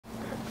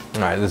All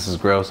right, this is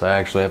gross. I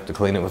actually have to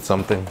clean it with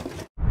something.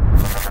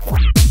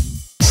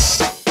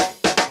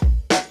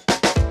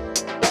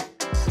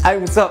 Hey,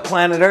 what's up,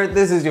 Planet Earth?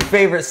 This is your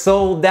favorite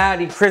soul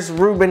daddy, Chris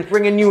Ruben,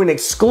 bringing you an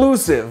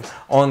exclusive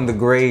on the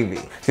gravy.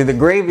 See, the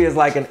gravy is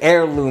like an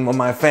heirloom of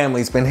my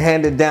family. It's been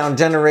handed down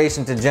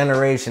generation to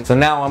generation. So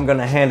now I'm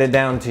gonna hand it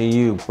down to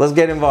you. Let's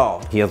get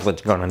involved. Here's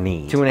what you're gonna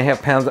need.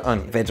 2.5 pounds of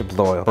onion,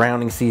 vegetable oil,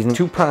 browning seasoning,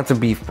 2 pints of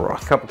beef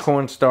broth, cup of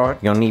cornstarch.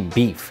 You're gonna need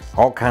beef,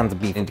 all kinds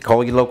of beef. And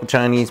call your local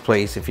Chinese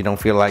place if you don't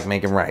feel like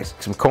making rice.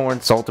 Some corn,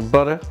 salted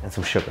butter, and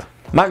some sugar.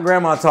 My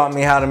grandma taught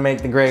me how to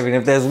make the gravy, and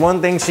if there's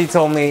one thing she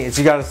told me, it's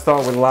you gotta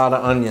start with a lot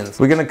of onions.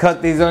 We're gonna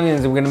cut these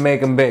onions and we're gonna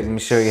make them big. Let me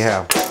show you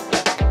how.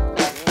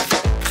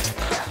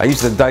 I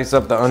used to dice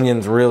up the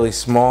onions really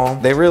small.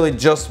 They really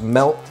just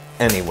melt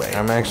anyway.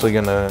 I'm actually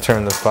gonna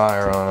turn the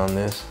fire on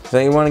this. So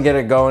you wanna get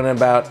it going at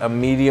about a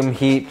medium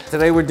heat.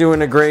 Today we're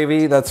doing a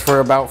gravy that's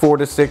for about 4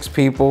 to 6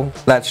 people.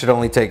 That should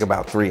only take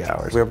about 3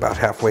 hours. We're about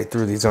halfway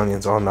through these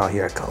onions. Oh no,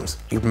 here it comes.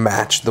 You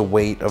match the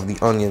weight of the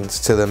onions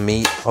to the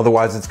meat.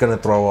 Otherwise it's gonna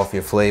throw off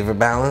your flavor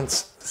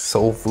balance.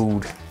 Soul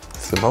food.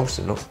 It's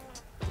emotional.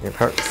 It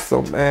hurts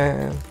so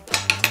bad.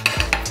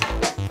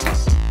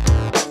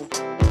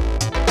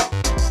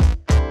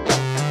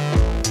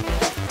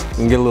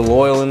 You can get a little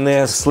oil in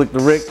there, slick the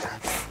rick.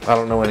 I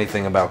don't know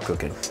anything about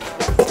cooking.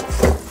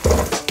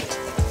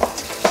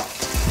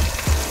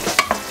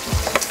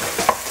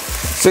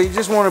 So you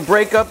just want to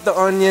break up the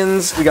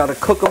onions. We gotta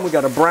cook them, we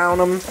gotta brown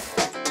them.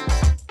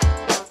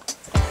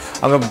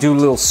 I'm gonna do a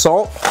little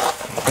salt.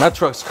 I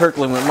trust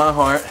Kirkland with my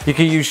heart. You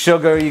can use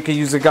sugar, you can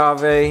use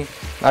agave.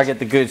 I get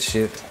the good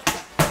shit.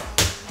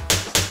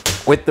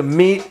 With the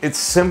meat, it's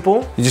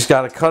simple. You just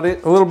gotta cut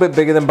it a little bit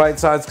bigger than bite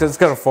size because it's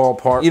gonna fall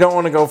apart. You don't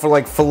wanna go for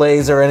like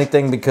fillets or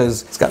anything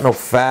because it's got no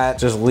fat.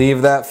 Just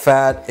leave that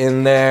fat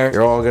in there.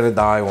 You're all gonna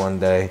die one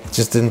day.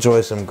 Just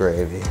enjoy some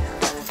gravy.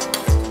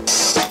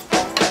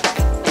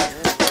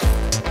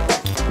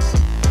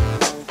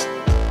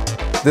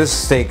 This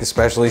steak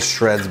especially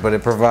shreds, but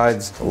it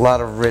provides a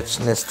lot of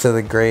richness to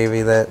the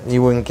gravy that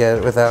you wouldn't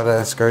get without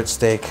a skirt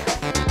steak.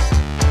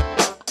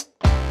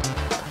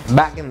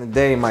 Back in the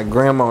day, my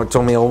grandma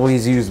told me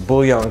always use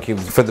bouillon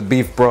cubes for the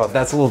beef broth.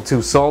 That's a little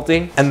too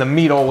salty, and the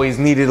meat always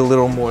needed a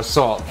little more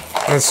salt.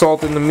 And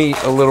salt in the meat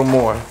a little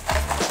more.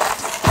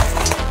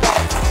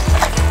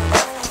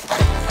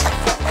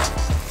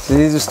 So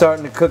these are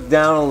starting to cook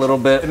down a little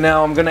bit.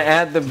 Now I'm gonna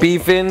add the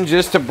beef in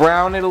just to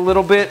brown it a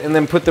little bit, and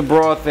then put the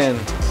broth in.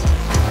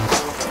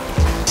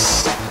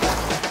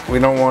 We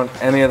don't want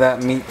any of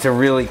that meat to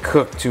really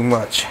cook too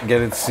much.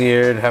 Get it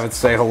seared, have it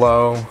say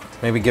hello.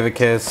 Maybe give a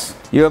kiss.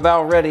 You're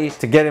about ready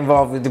to get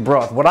involved with the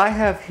broth. What I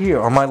have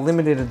here are my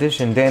limited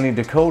edition Danny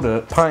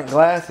Dakota pint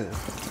glasses.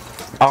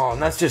 Oh,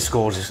 and that's just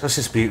gorgeous. That's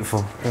just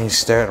beautiful. And you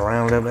stir it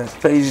around a little bit.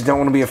 So you just don't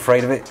want to be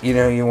afraid of it. You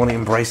know, you want to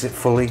embrace it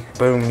fully.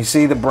 Boom, you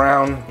see the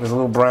brown? There's a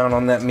little brown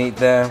on that meat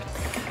there.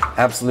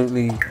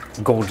 Absolutely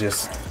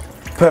gorgeous.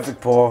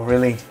 Perfect pour,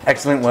 really.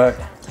 Excellent work.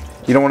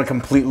 You don't want to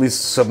completely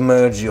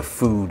submerge your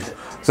food.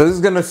 So this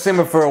is gonna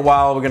simmer for a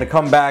while. We're gonna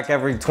come back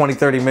every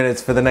 20-30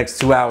 minutes for the next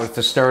 2 hours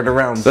to stir it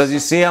around. So as you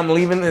see, I'm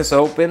leaving this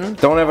open.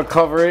 Don't ever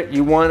cover it.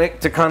 You want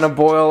it to kind of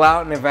boil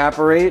out and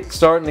evaporate.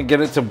 Starting to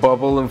get it to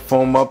bubble and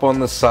foam up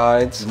on the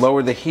sides.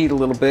 Lower the heat a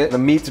little bit. The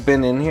meat's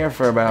been in here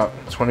for about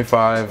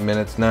 25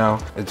 minutes now.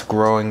 It's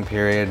growing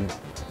period,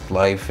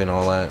 life and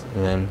all that,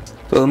 man.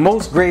 So the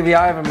most gravy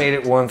I ever made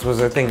at once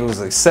was, I think it was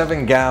like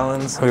 7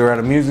 gallons. We were at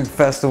a music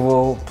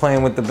festival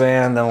playing with the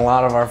band and a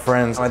lot of our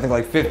friends. I think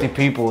like 50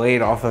 people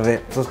ate off of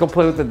it. So let's go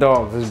play with the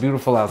dogs. It's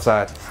beautiful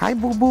outside. Hi,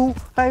 boo boo.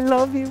 I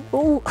love you.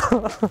 Ooh.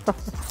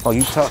 Oh,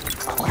 you tough.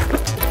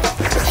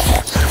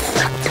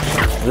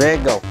 There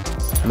you go.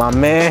 My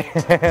man,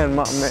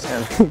 my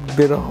man.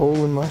 Bit a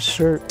hole in my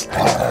shirt.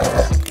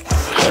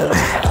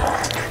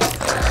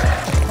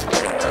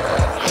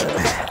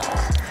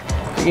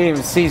 You can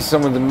even see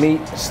some of the meat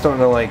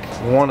starting to like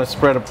want to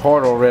spread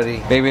apart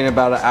already. Maybe in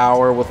about an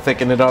hour we'll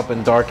thicken it up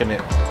and darken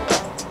it.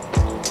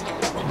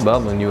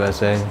 Bubbling,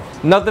 USA.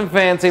 Nothing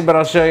fancy, but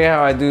I'll show you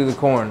how I do the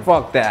corn.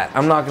 Fuck that.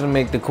 I'm not gonna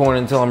make the corn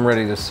until I'm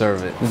ready to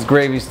serve it. This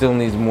gravy still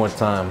needs more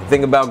time. The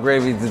thing about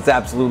gravy is it's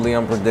absolutely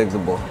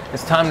unpredictable.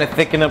 It's time to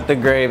thicken up the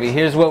gravy.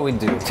 Here's what we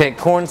do. Take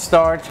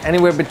cornstarch,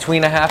 anywhere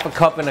between a half a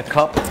cup and a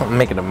cup. I'm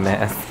making a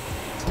mess.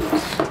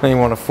 Then you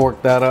want to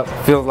fork that up.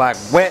 Feels like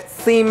wet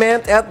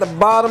cement at the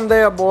bottom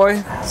there, boy.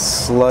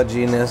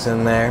 Sludginess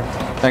in there.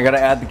 I gotta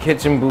add the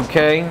kitchen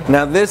bouquet.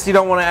 Now this you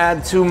don't want to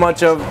add too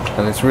much of,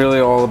 and it's really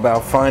all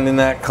about finding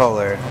that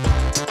color.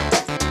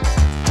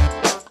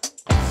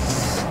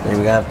 Maybe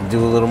we have to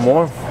do a little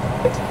more.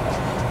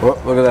 Oh,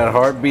 look at that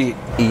heartbeat.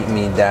 Eat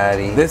me,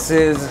 daddy. This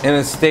is in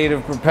a state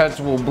of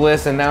perpetual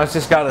bliss, and now it's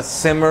just got to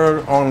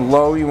simmer on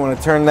low. You want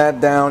to turn that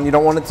down. You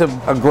don't want it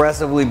to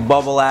aggressively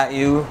bubble at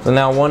you. So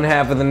now one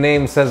half of the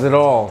name says it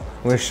all.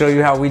 I'm going to show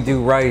you how we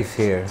do rice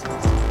here.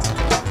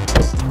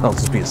 I'll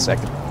just be a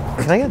second.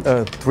 Can I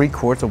get 3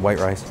 quarts of white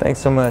rice? Thanks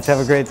so much. Have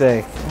a great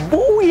day.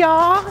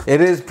 Booyah! It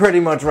is pretty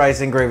much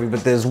rice and gravy,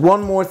 but there's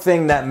one more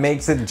thing that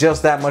makes it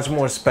just that much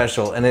more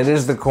special, and it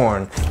is the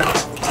corn.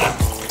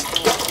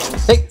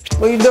 Hey,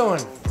 what are you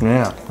doing?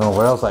 Yeah, oh,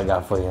 what else I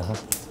got for you, huh?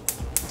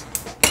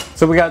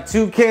 So we got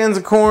 2 cans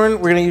of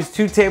corn. We're gonna use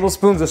 2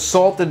 tablespoons of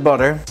salted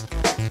butter.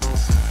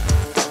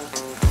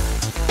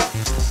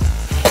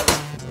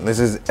 This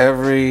is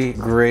every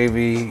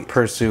gravy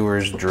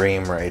pursuer's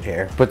dream right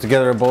here. Put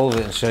together a bowl of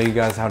it and show you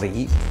guys how to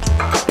eat.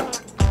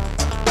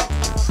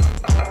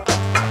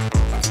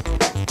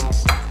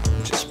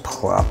 Just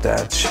plop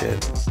that shit.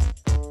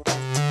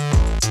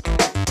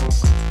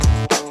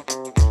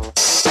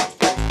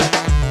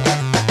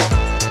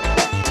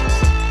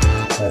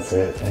 That's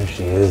it, there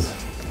she is.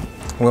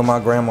 Will my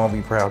grandma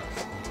be proud?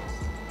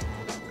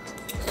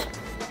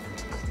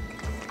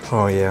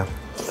 Oh yeah.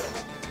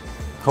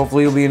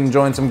 Hopefully you'll be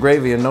enjoying some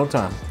gravy in no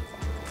time.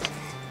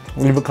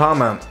 Leave a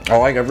comment. I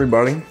like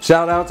everybody.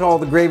 Shout out to all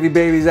the gravy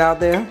babies out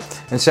there,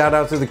 and shout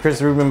out to the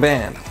Chris Ruben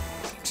Band.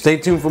 Stay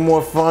tuned for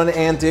more fun,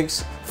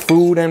 antics,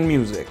 food, and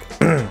music.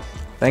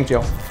 Thanks,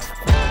 y'all.